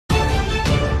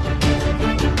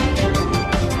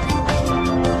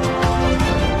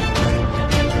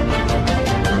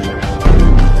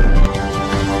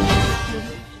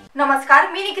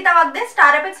नमस्कार, मी Nikita Wagde.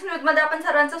 Star apex news मध्ये आपण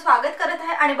सर्वांचं स्वागत करत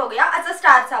आहे आणि बघूया आजचा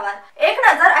स्टारचा वार. एक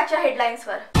नजर आजच्या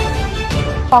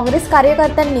हेडलाईन्सवर. काँग्रेस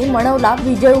कार्यकर्त्यांनी मनवला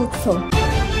विजय उत्सव.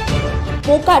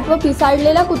 मोकाट व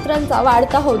पिसाळलेल्या कुत्र्यांचा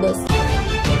वाढता हौदस.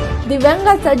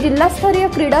 दिव्यांगाचा जिल्हास्तरीय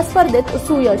क्रीडा स्पर्धेत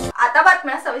सुयश. आता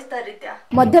बातम्या सविस्तररित्या.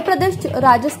 मध्य प्रदेश,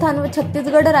 राजस्थान व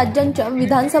छत्तीसगड राज्यांच्या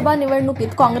विधानसभा निवडणुकीत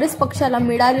काँग्रेस पक्षाला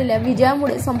मिळालेल्या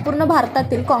विजयामुळे संपूर्ण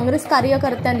भारतातील काँग्रेस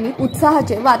कार्यकर्त्यांनी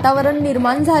उत्साहाचे वातावरण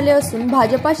निर्माण झाले असून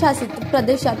भाजपा शासित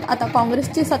प्रदेशात आता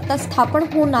काँग्रेसची सत्ता स्थापन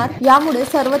होणार, यामुळे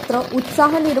सर्वत्र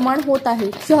उत्साह निर्माण होत आहे.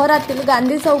 शहरातील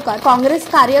गांधी चौकात काँग्रेस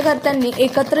कार्यकर्त्यांनी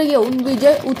एकत्र येऊन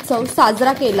विजय उत्सव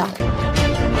साजरा केला.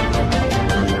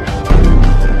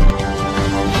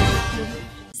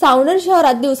 सावनेर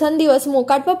शहरात दिवसेंदिवस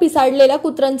मोकाट व पिसाळलेल्या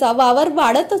कुत्र्यांचा वावर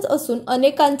वाढतच असून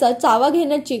अनेकांचा चावा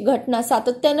घेण्याची घटना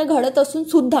सातत्याने घडत असून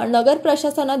सुद्धा नगर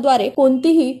प्रशासनाद्वारे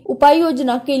कोणतीही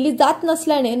उपाययोजना केली जात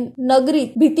नसल्याने नगरीत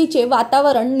भीतीचे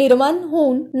वातावरण निर्माण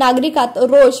होऊन नागरिकात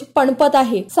रोष पणपत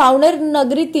आहे. सावनेर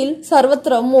नगरीतील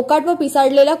सर्वत्र मोकाट व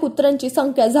पिसाळलेल्या कुत्र्यांची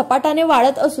संख्या झपाट्याने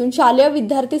वाढत असून शालेय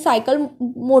विद्यार्थी सायकल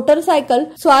मोटरसायकल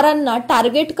स्वारांना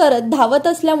टार्गेट करत धावत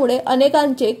असल्यामुळे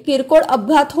अनेकांचे किरकोळ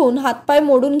अपघात होऊन हातपाय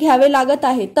मोडून घ्यावे लागत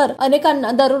आहे, तर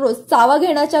अनेकांना दररोज चावा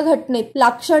घेण्याच्या घटनेत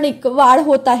लाक्षणिक वाढ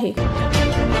होत आहे.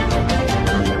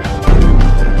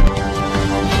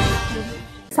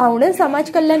 सावनेर समाज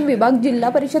कल्याण विभाग जिल्हा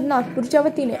परिषद नागपूरच्या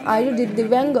वतीने आयोजित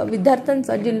दिव्यांग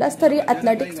विद्यार्थ्यांचा जिल्हास्तरीय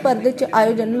ॲथलेटिक्स स्पर्धेचे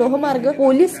आयोजन लोहमार्ग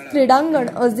पोलीस क्रीडांगण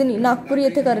अजनी नागपूर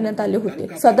येथे करण्यात आले होते.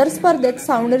 सदर स्पर्धेत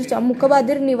सावनेरच्या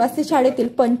मुकबादीर निवासी शाळेतील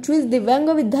 25 दिव्यांग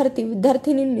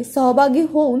विद्यार्थी-विद्यार्थिनींनी सहभागी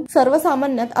होऊन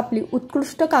सर्वसामान्यात आपली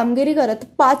उत्कृष्ट कामगिरी करत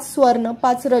 5 स्वर्ण,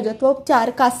 5 रजत व 4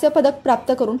 कांस्य पदक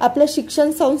प्राप्त करून आपल्या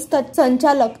शिक्षण संस्थेत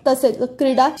संचालक तसेच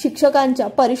क्रीडा शिक्षकांच्या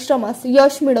परिश्रमास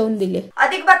यश मिळवून दिले.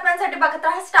 अधिक बातम्यांसाठी बघत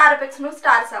राहा स्टार एपेक्स न्यूज.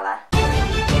 स्टारचा वार.